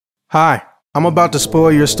Hi, I'm about to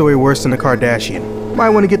spoil your story worse than the Kardashian. Might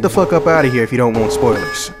want to get the fuck up out of here if you don't want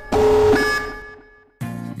spoilers.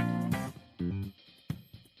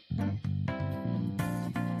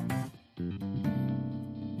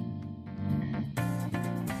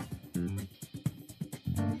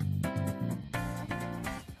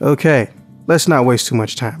 Okay, let's not waste too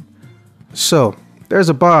much time. So, there's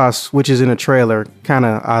a boss, which is in a trailer,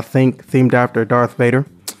 kinda, I think, themed after Darth Vader.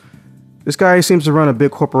 This guy seems to run a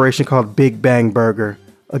big corporation called Big Bang Burger.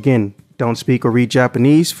 Again, don't speak or read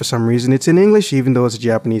Japanese. For some reason it's in English, even though it's a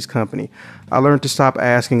Japanese company. I learned to stop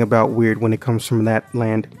asking about weird when it comes from that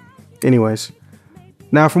land. Anyways,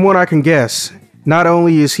 now from what I can guess, not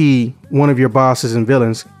only is he one of your bosses and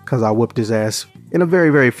villains, cause I whooped his ass in a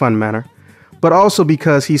very, very fun manner, but also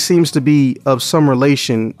because he seems to be of some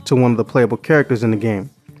relation to one of the playable characters in the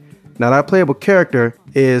game. Now that playable character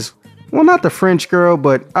is, well, not the French girl,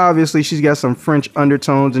 but obviously she's got some French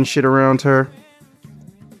undertones and shit around her.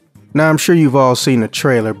 Now I'm sure you've all seen the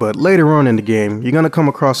trailer, but later on in the game, you're gonna come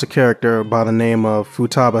across a character by the name of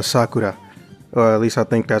Futaba Sakura. Or at least I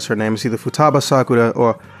think that's her name. It's either Futaba Sakura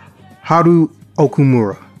or Haru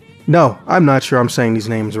Okumura. No, I'm not sure I'm saying these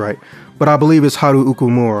names right, but I believe it's Haru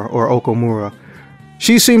Okumura or Okumura.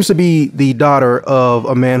 She seems to be the daughter of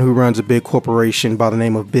a man who runs a big corporation by the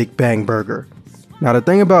name of Big Bang Burger. Now the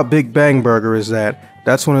thing about Big Bang Burger is that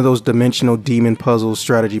that's one of those dimensional demon puzzle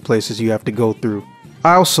strategy places you have to go through.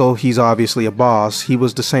 Also, he's obviously a boss. He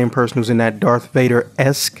was the same person who's in that Darth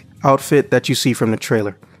Vader-esque outfit that you see from the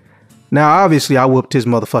trailer. Now obviously I whooped his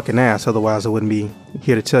motherfucking ass, otherwise I wouldn't be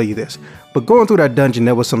here to tell you this. But going through that dungeon,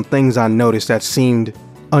 there was some things I noticed that seemed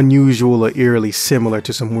unusual or eerily similar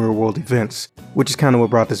to some real world events, which is kind of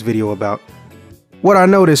what brought this video about. What I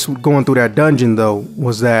noticed going through that dungeon though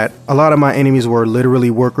was that a lot of my enemies were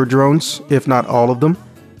literally worker drones, if not all of them,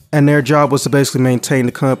 and their job was to basically maintain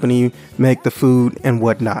the company, make the food and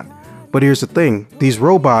whatnot. But here's the thing, these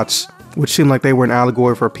robots, which seem like they were an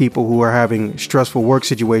allegory for people who are having stressful work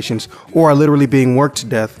situations or are literally being worked to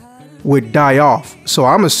death, would die off. So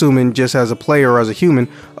I'm assuming just as a player or as a human,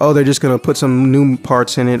 oh, they're just gonna put some new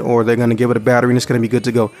parts in it or they're gonna give it a battery and it's gonna be good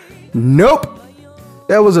to go. Nope!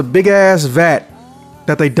 That was a big ass vat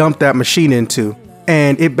that they dumped that machine into,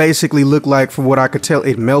 and it basically looked like, from what I could tell,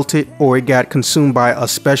 it melted or it got consumed by a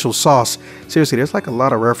special sauce. Seriously, there's like a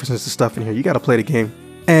lot of references to stuff in here. You gotta play the game.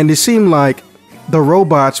 And it seemed like the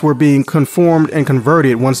robots were being conformed and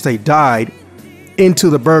converted once they died into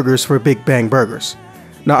the burgers for Big Bang Burgers.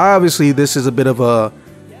 Now obviously this is a bit of a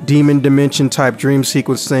demon dimension type dream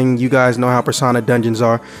sequence thing. You guys know how Persona dungeons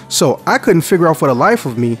are. So I couldn't figure out for the life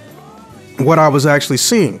of me what I was actually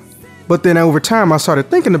seeing. But then over time I started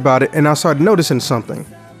thinking about it and I started noticing something.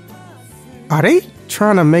 Are they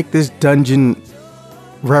trying to make this dungeon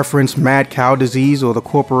reference mad cow disease or the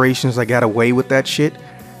corporations that got away with that shit?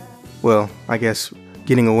 Well, I guess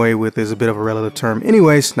getting away with is a bit of a relative term.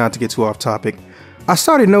 Anyways, not to get too off topic, I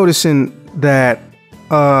started noticing that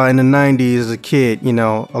in the 90s as a kid, you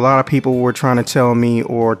know, a lot of people were trying to tell me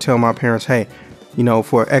or tell my parents, hey, you know,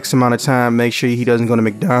 for X amount of time, make sure he doesn't go to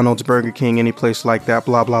McDonald's, Burger King, any place like that,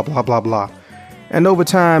 blah, blah, blah, blah, blah. And over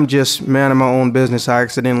time, just minding my own business, I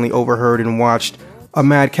accidentally overheard and watched a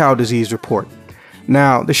mad cow disease report.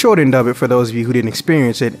 Now, the short end of it, for those of you who didn't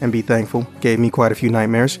experience it and be thankful, gave me quite a few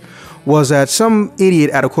nightmares, was that some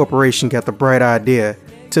idiot at a corporation got the bright idea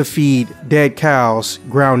to feed dead cows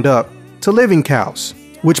ground up to living cows,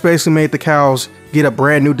 which basically made the cows get a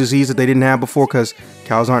brand new disease that they didn't have before, because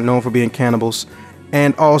cows aren't known for being cannibals,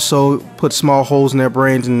 and also put small holes in their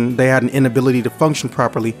brains and they had an inability to function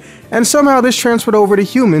properly. And somehow this transferred over to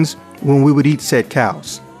humans when we would eat said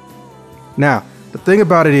cows. Now, the thing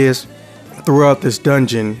about it is, throughout this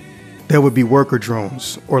dungeon, there would be worker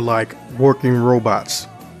drones, or like working robots,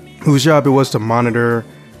 whose job it was to monitor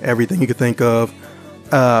everything you could think of.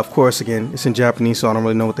 Of course, again, it's in Japanese, so I don't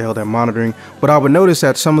really know what the hell they're monitoring, but I would notice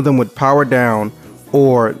that some of them would power down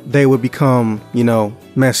or they would become, you know,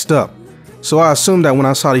 messed up. So I assumed that when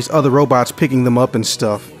I saw these other robots picking them up and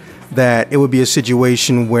stuff, that it would be a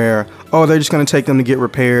situation where, oh, they're just going to take them to get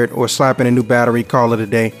repaired or slap in a new battery, call it a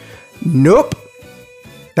day. Nope.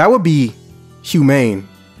 That would be humane.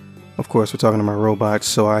 Of course, we're talking about robots,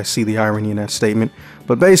 so I see the irony in that statement.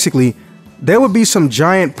 But basically, there would be some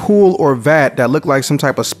giant pool or vat that looked like some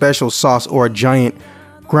type of special sauce or a giant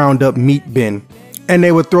ground up meat bin. And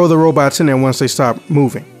they would throw the robots in there once they stopped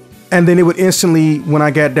moving. And then it would instantly, when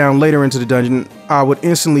I got down later into the dungeon, I would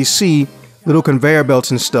instantly see little conveyor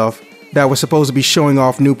belts and stuff that were supposed to be showing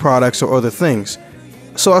off new products or other things.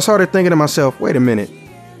 So I started thinking to myself, wait a minute,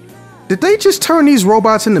 did they just turn these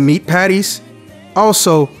robots into meat patties?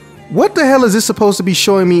 Also, what the hell is this supposed to be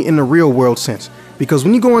showing me in the real world sense? Because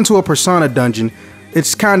when you go into a Persona dungeon,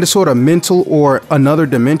 it's kind of sort of mental or another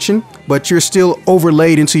dimension, but you're still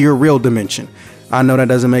overlaid into your real dimension. I know that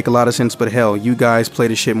doesn't make a lot of sense, but hell, you guys play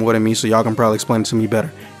this shit more than me, so y'all can probably explain it to me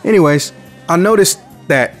better. Anyways, I noticed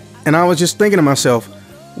that, and I was just thinking to myself,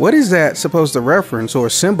 what is that supposed to reference or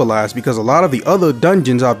symbolize? Because a lot of the other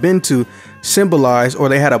dungeons I've been to symbolize, or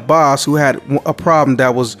they had a boss who had a problem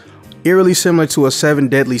that was eerily similar to a 7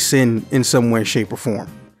 deadly sin in some way, shape, or form.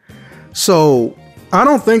 So I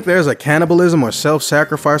don't think there's a cannibalism or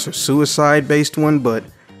self-sacrifice or suicide based one, but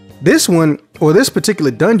this one, or this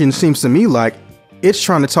particular dungeon, seems to me like it's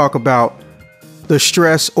trying to talk about the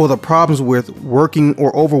stress or the problems with working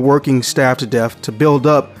or overworking staff to death to build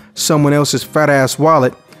up someone else's fat ass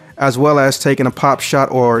wallet, as well as taking a pop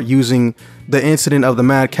shot or using the incident of the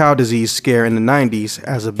mad cow disease scare in the 90s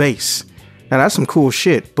as a base. Now that's some cool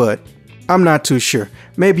shit, but I'm not too sure.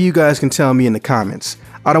 Maybe you guys can tell me in the comments.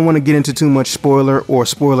 I don't want to get into too much spoiler or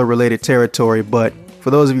spoiler related territory, but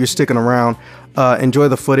for those of you sticking around, enjoy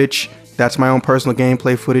the footage. That's my own personal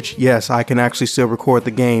gameplay footage. Yes, I can actually still record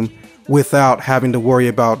the game without having to worry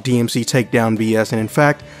about DMC takedown BS, and in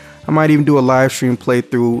fact, I might even do a live stream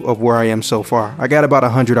playthrough of where I am so far. I got about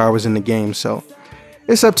 100 hours in the game, so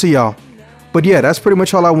it's up to y'all. But yeah, that's pretty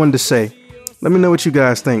much all I wanted to say. Let me know what you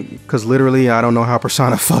guys think, because literally I don't know how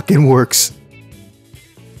Persona fucking works.